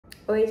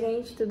Oi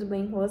gente, tudo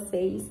bem com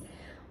vocês?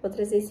 Vou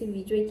trazer esse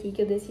vídeo aqui que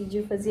eu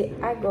decidi fazer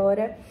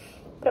agora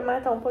pra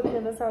matar um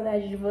pouquinho da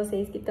saudade de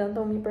vocês que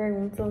tanto me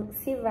perguntam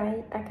se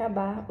vai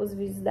acabar os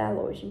vídeos da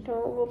loja. Então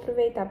eu vou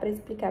aproveitar pra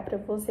explicar pra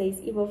vocês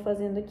e vou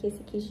fazendo aqui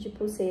esse kit de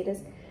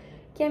pulseiras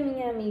que a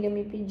minha amiga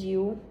me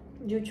pediu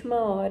de última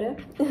hora.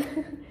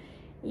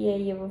 E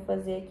aí eu vou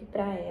fazer aqui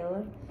pra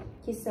ela,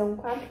 que são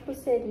 4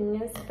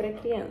 pulseirinhas pra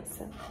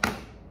criança.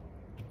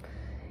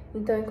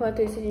 Então,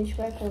 enquanto isso, a gente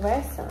vai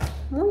conversando.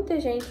 Muita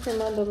gente me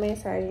mandou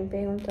mensagem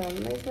perguntando: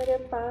 mas Maria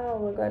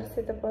Paula, agora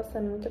você tá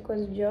postando muita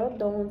coisa de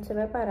odonto, você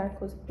vai parar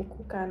com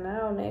o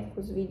canal, né, com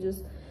os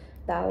vídeos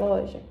da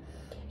loja?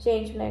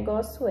 Gente, o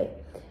negócio é,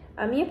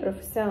 a minha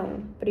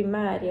profissão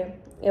primária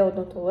é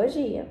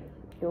odontologia,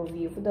 eu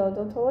vivo da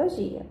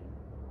odontologia.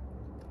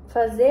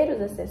 Fazer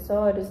os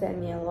acessórios da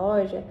minha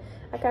loja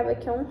acaba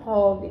que é um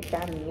hobby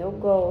pra mim, eu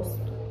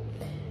gosto.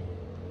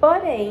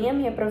 Porém, a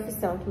minha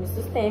profissão que me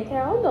sustenta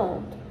é a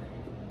odonto.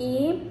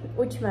 E,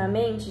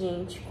 ultimamente,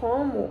 gente,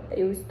 como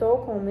eu estou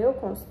com o meu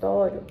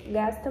consultório,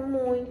 gasta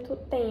muito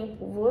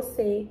tempo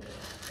você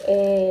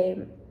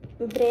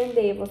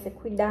empreender, você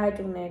cuidar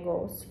de um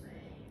negócio.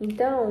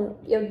 Então,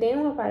 eu dei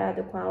uma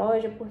parada com a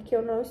loja porque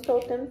eu não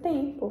estou tendo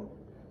tempo.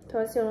 Então,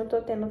 assim, eu não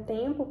tô tendo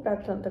tempo pra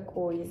tanta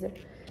coisa.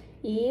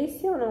 E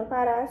se eu não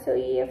parasse, eu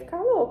ia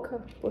ficar louca,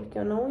 porque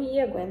eu não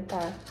ia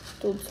aguentar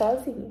tudo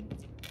sozinha.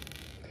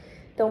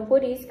 Então,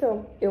 por isso que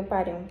eu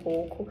parei um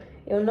pouco.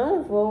 Eu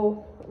não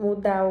vou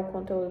mudar o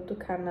conteúdo do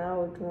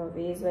canal de uma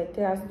vez, vai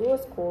ter as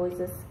duas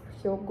coisas,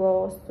 porque eu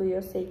gosto e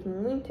eu sei que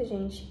muita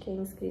gente que é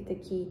inscrita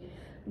aqui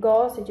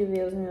gosta de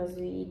ver os meus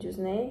vídeos,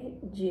 né,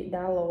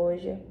 da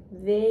loja,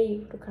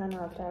 veio pro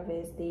canal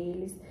através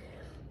deles.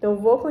 Então, eu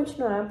vou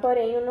continuar,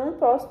 porém, eu não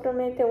posso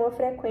prometer uma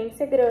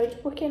frequência grande,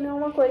 porque não é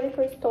uma coisa que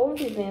eu estou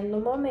vivendo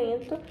no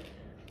momento,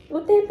 o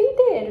tempo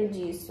inteiro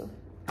disso.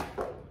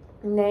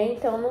 Né,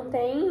 então não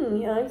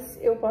tem,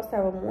 antes eu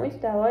postava muito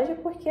da loja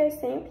porque eu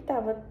sempre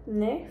tava,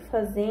 né,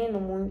 fazendo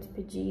muitos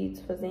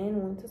pedidos, fazendo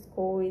muitas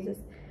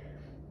coisas,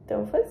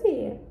 então eu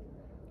fazia.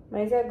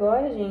 Mas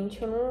agora,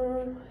 gente,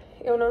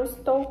 eu não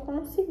estou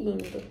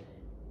conseguindo.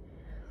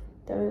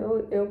 Então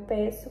eu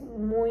peço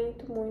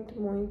muito, muito,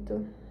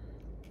 muito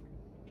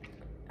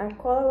a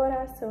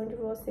colaboração de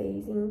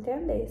vocês em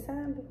entender,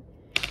 sabe?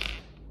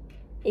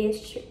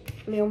 Este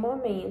meu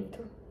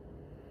momento.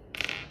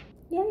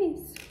 E é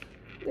isso.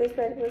 Eu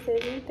espero que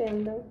vocês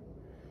entendam,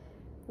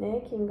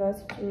 né? Quem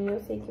gosta de mim, eu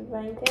sei que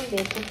vai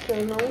entender, porque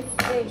eu não...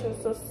 Gente, eu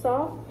sou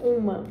só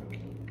uma.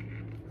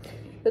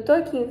 Eu tô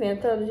aqui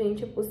inventando,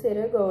 gente, a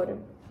pulseira agora.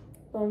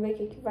 Vamos ver o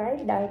que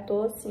vai dar. Eu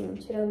tô, assim,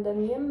 tirando da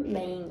minha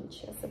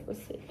mente essa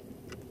pulseira.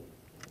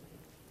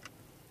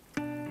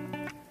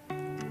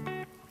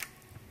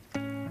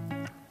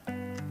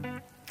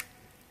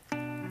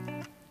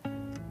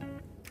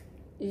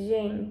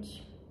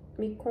 Gente...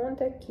 Me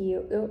conta aqui,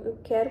 eu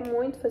quero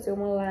muito fazer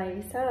uma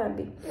live,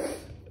 sabe?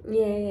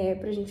 E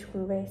pra gente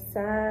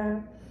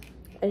conversar,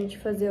 a gente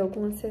fazer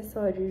algum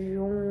acessório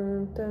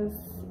juntas.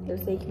 Eu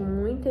sei que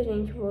muita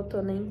gente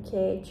votou na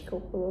enquete que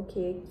eu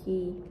coloquei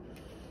aqui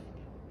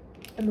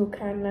no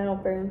canal,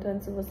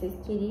 perguntando se vocês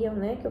queriam,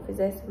 né, que eu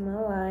fizesse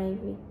uma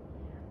live.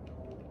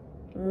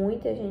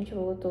 Muita gente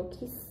votou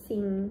que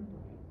sim.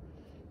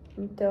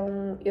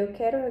 Então, eu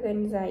quero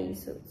organizar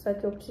isso, só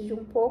que eu preciso de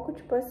um pouco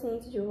de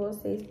paciência de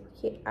vocês,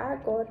 porque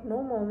agora,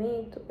 no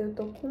momento, eu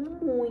tô com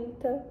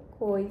muita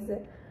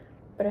coisa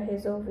pra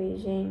resolver,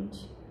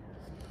 gente.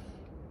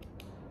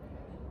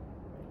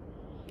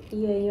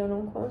 E aí eu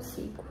não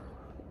consigo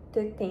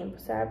ter tempo,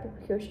 sabe?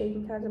 Porque eu chego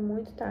em casa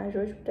muito tarde.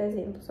 Hoje, por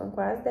exemplo, são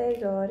quase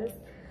 10 horas.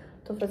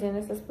 Tô fazendo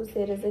essas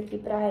pulseiras aqui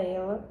pra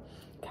ela.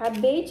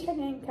 Acabei de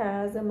chegar em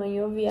casa,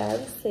 amanhã eu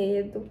viajo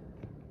cedo.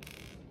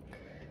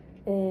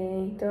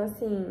 Então,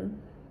 assim,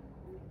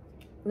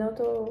 não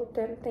tô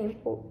tendo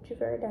tempo de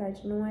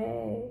verdade. Não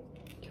é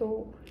que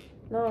eu...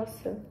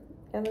 Nossa,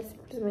 ela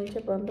simplesmente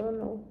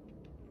abandonou.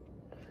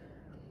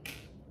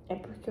 É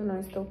porque eu não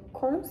estou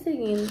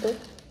conseguindo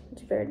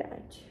de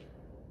verdade.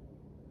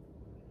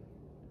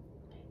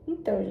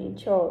 Então,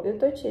 gente, ó, eu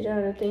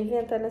tô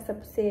inventando essa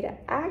pulseira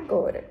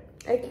agora.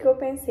 Aí, o que eu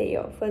pensei,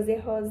 ó, fazer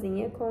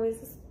rosinha com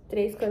esses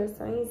 3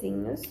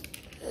 coraçõezinhos.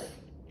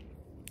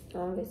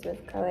 Vamos ver se vai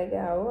ficar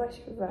legal,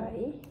 acho que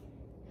vai.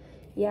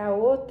 E a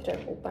outra,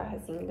 o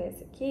parzinho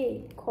dessa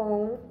aqui,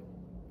 com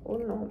o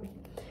nome.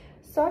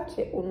 Só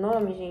que o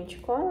nome, gente,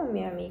 como a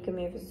minha amiga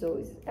me avisou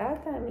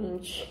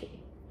exatamente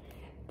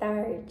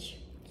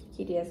tarde que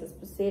queria essas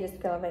pulseiras,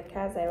 porque ela vai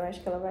casar, eu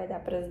acho que ela vai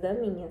dar pras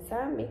daminhas,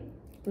 sabe?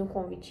 No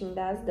convitinho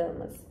das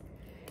damas.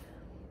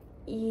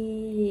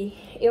 E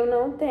eu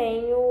não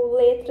tenho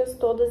letras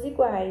todas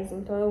iguais,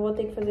 então eu vou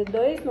ter que fazer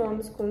 2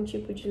 nomes com um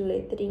tipo de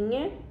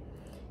letrinha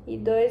e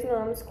 2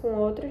 nomes com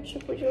outro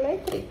tipo de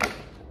letrinha.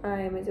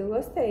 Ai, mas eu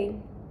gostei.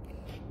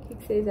 O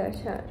que vocês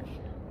acharam?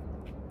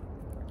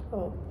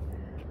 Ó,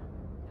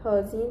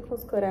 rosinha com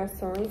os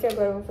corações. E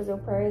agora eu vou fazer o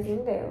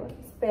parzinho dela.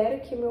 Espero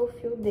que meu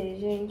fio dê,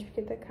 gente,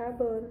 porque tá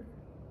acabando.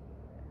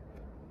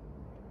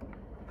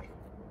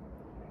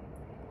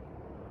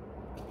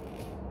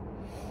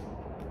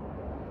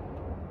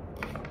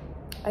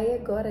 Aí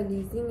agora,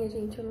 lisinha,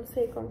 gente, eu não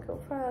sei como que eu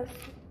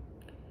faço.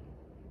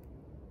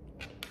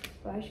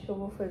 Eu acho que eu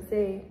vou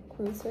fazer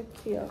com isso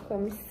aqui, ó, com a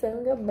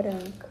miçanga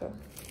branca.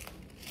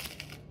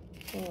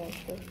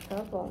 Vai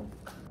ficar bom.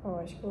 Ó,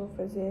 acho que eu vou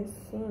fazer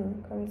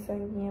assim, com a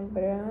miçanguinha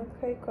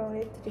branca e com a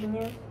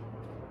letrinha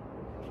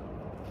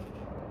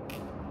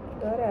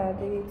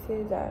dourada. E o que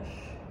vocês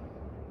acham?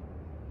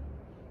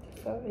 Deixa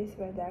eu só ver se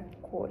vai dar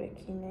cor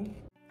aqui, né?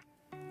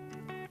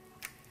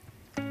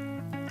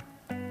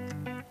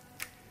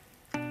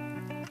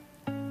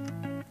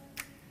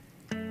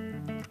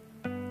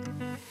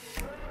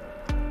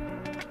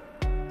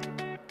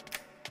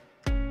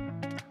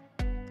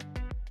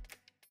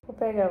 Vou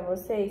pegar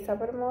vocês só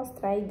pra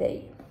mostrar a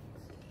ideia.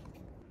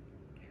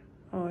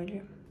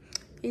 Olha,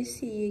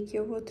 esse I aqui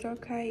eu vou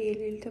trocar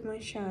ele tá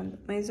manchado.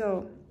 Mas,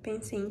 ó,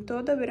 pensei em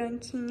toda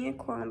branquinha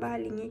com a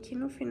balinha aqui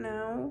no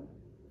final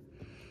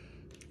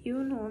e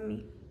o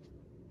nome.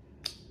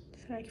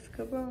 Será que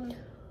fica bom?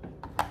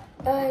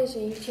 Ai,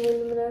 gente, a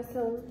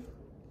iluminação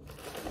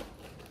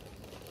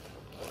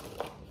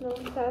não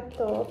tá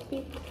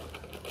top.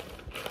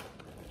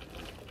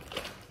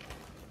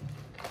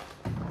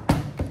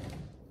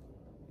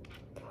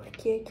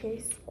 Porque aqui é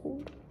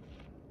escuro.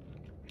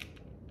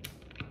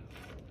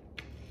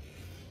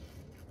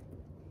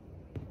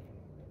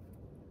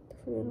 Tô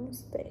fazendo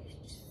uns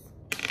testes.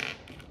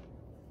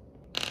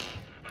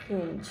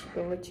 Gente,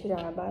 eu vou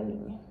tirar a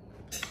balinha.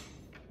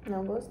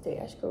 Não gostei,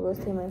 acho que eu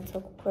gostei mais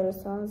só com o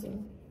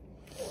coraçãozinho.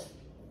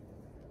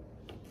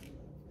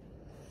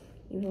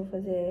 E vou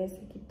fazer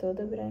essa aqui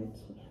toda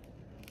branquinha.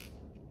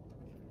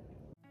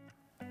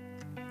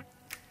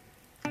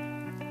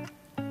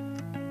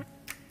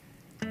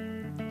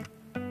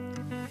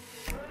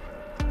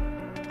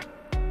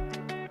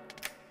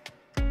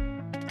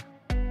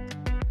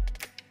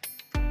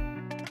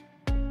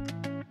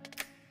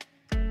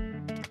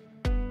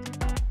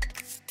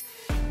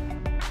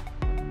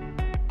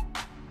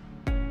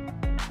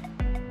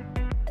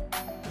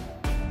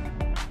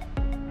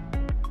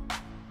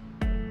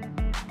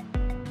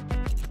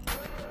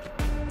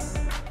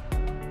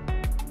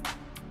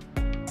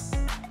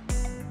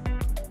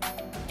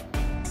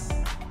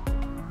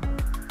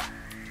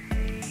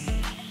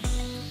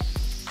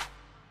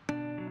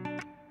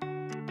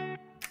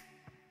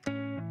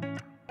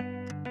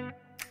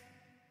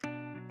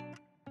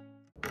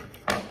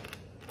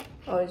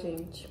 Ó,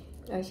 gente,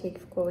 achei que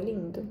ficou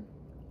lindo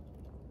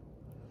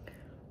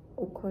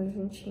o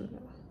conjuntinho,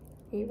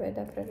 ó. E vai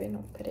dar pra ver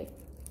não, peraí.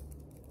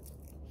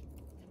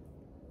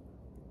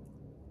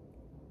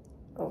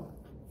 Ó.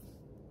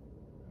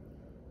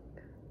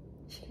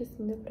 Acho que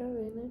assim dá pra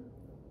ver, né?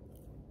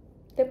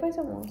 Depois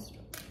eu mostro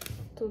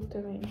tudo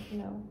também no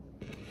final.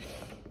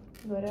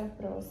 Agora a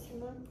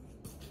próxima.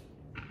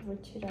 Vou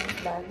tirar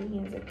as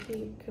balinhas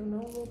aqui, porque eu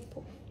não vou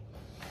pôr.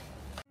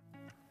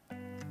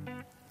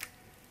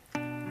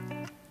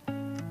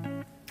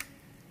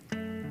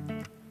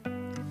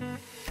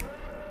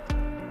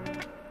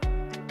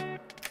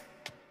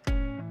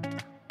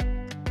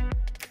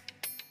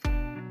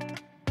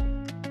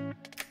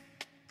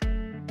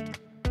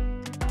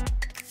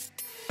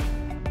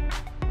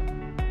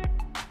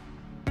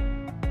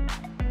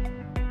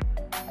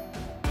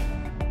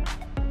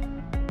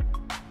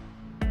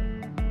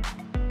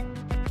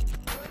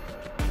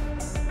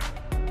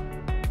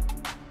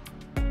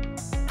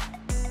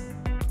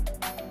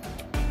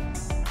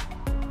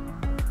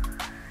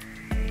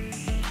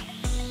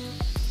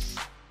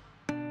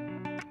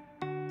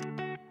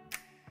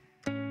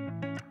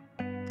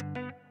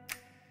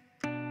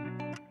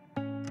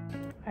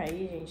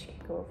 Aí, gente, o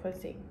que eu vou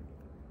fazer?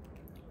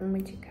 Uma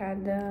de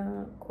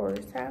cada cor,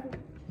 sabe?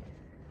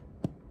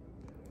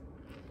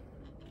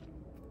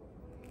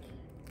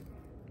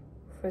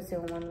 Vou fazer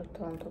uma no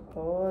tom do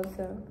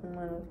rosa,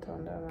 uma no tom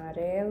do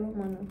amarelo,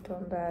 uma no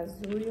tom do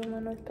azul e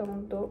uma no tom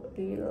do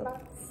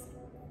lilás.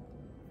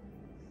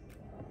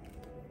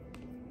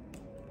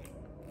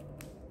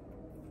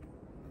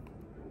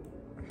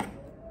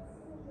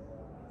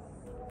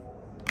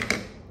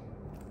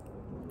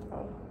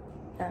 Ó,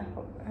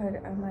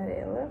 a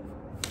amarela.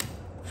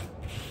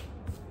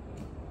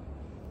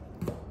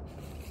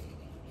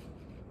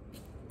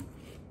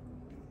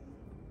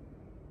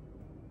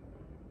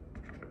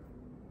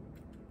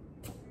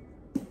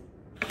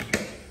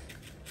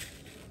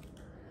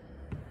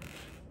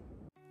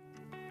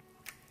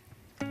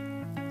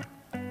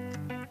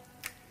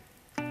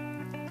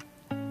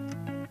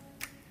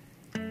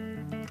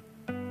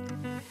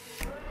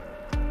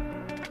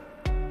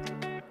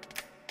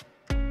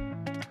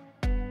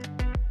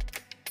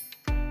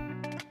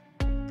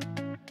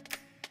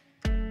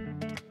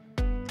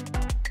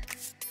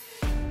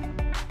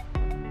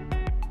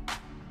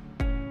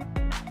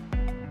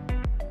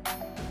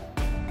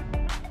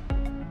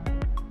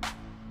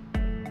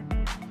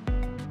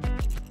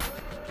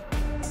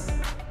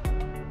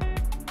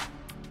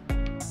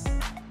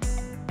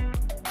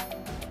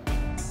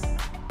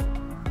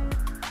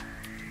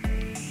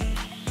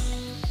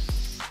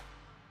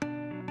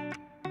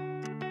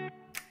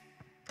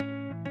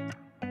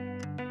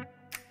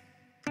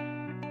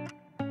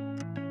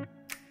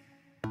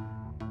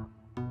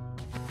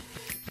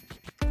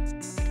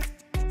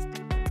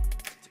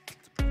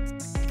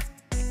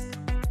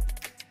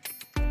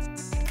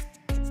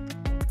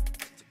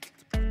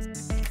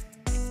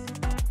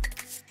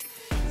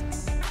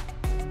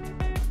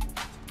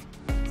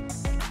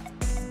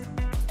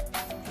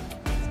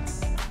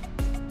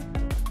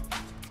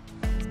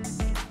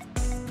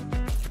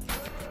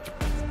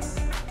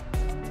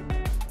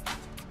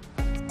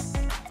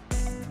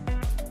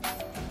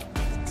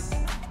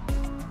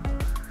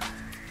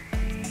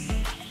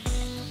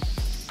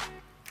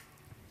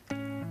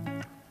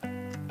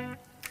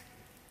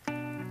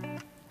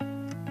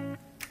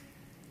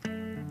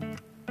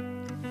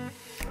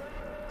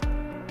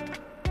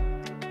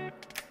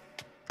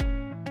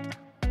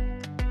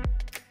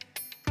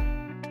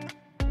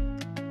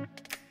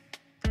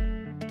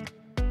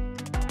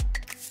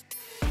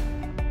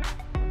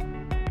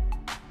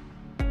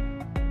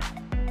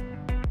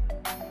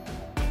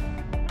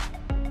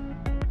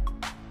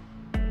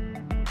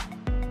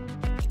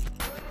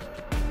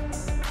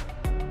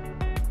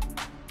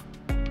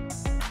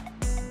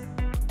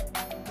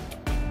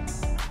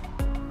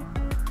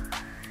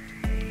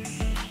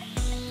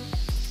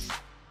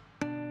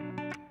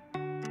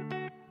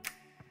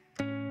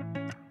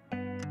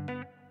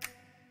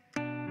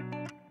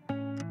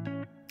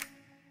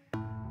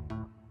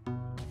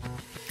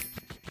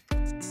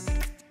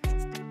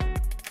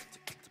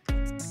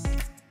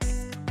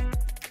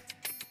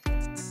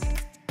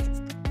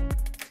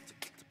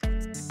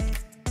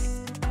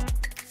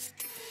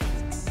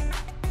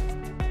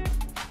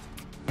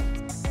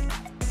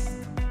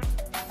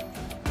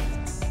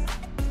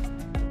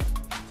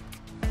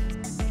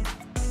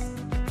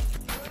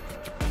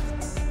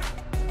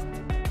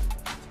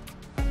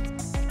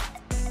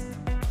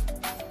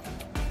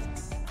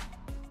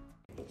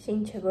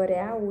 Gente, agora é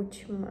a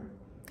última.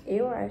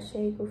 Eu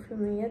achei que o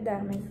filme não ia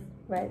dar, mas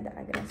vai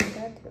dar, graças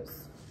a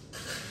Deus.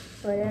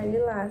 Agora é a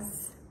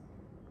lilás.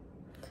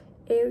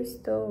 Eu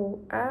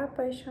estou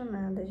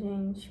apaixonada,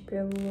 gente,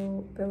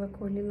 pela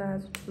cor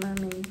lilás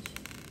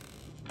ultimamente.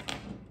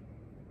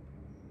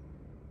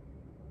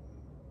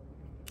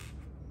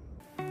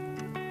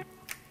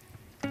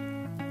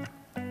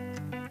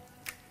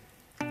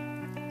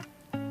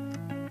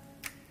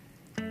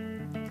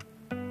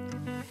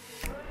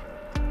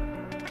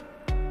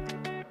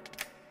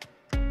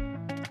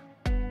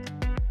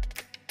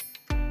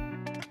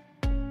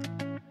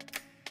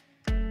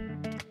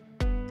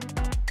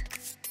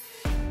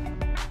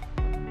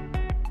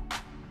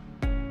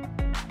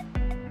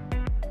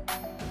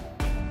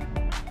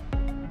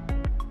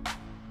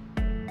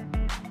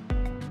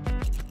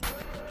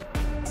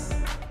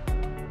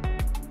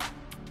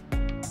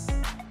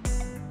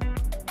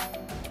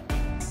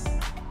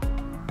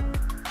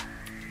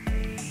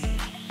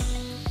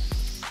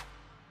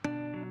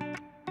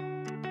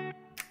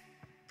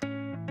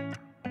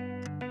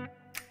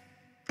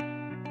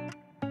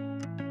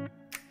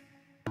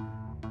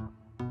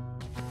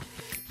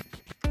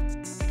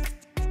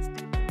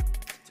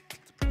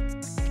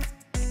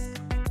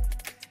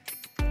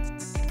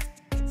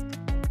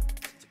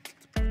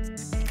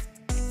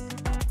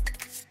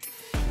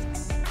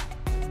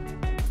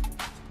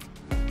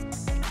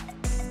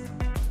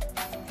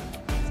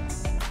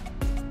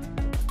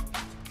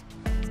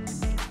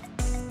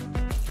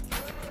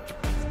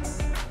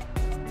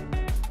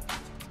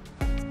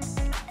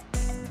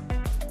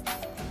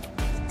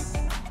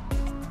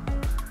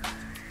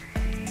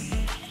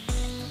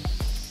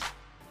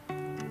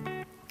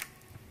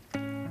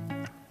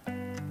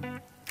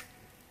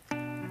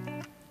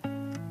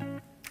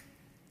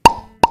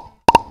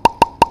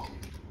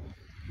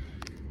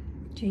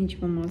 Gente,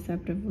 vou mostrar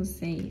pra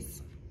vocês.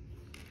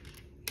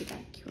 Vou tirar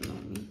aqui o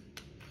nome.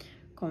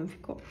 Como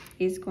ficou.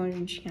 Esse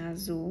conjuntinho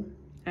azul.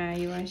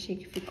 Aí eu achei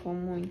que ficou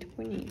muito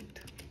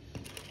bonito.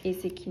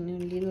 Esse aqui no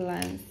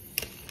lilás.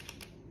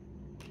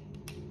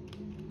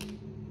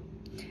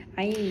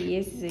 Aí,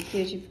 esses aqui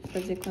eu tive que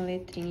fazer com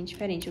letrinha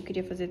diferente. Eu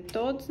queria fazer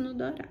todos no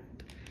dourado.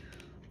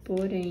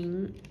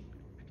 Porém,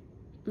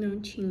 não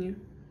tinha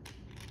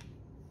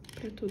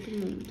pra todo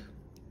mundo.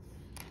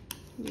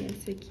 E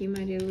essa aqui,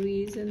 Maria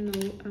Luísa, no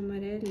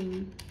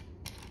amarelinho.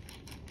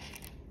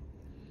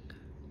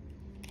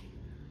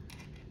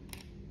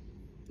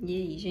 E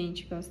aí,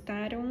 gente,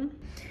 gostaram?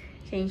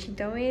 Gente,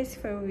 então esse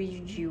foi o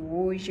vídeo de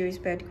hoje. Eu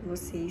espero que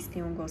vocês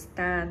tenham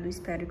gostado.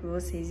 Espero que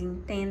vocês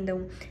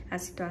entendam a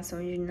situação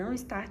de não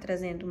estar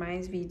trazendo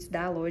mais vídeos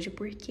da loja.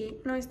 Porque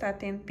não está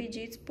tendo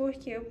pedidos,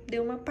 porque eu dei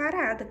uma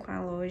parada com a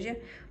loja.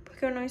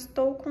 Porque eu não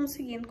estou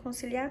conseguindo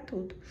conciliar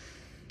tudo.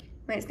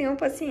 Mas tenham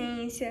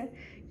paciência,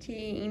 que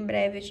em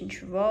breve a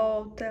gente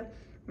volta,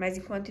 mas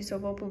enquanto isso eu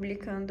vou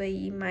publicando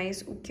aí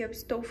mais o que eu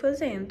estou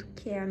fazendo,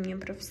 que é a minha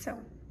profissão,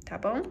 tá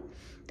bom?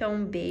 Então,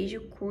 um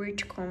beijo,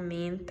 curte,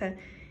 comenta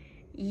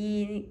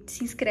e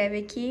se inscreve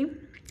aqui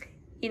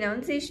e não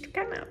desiste do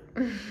canal.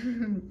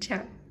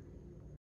 Tchau!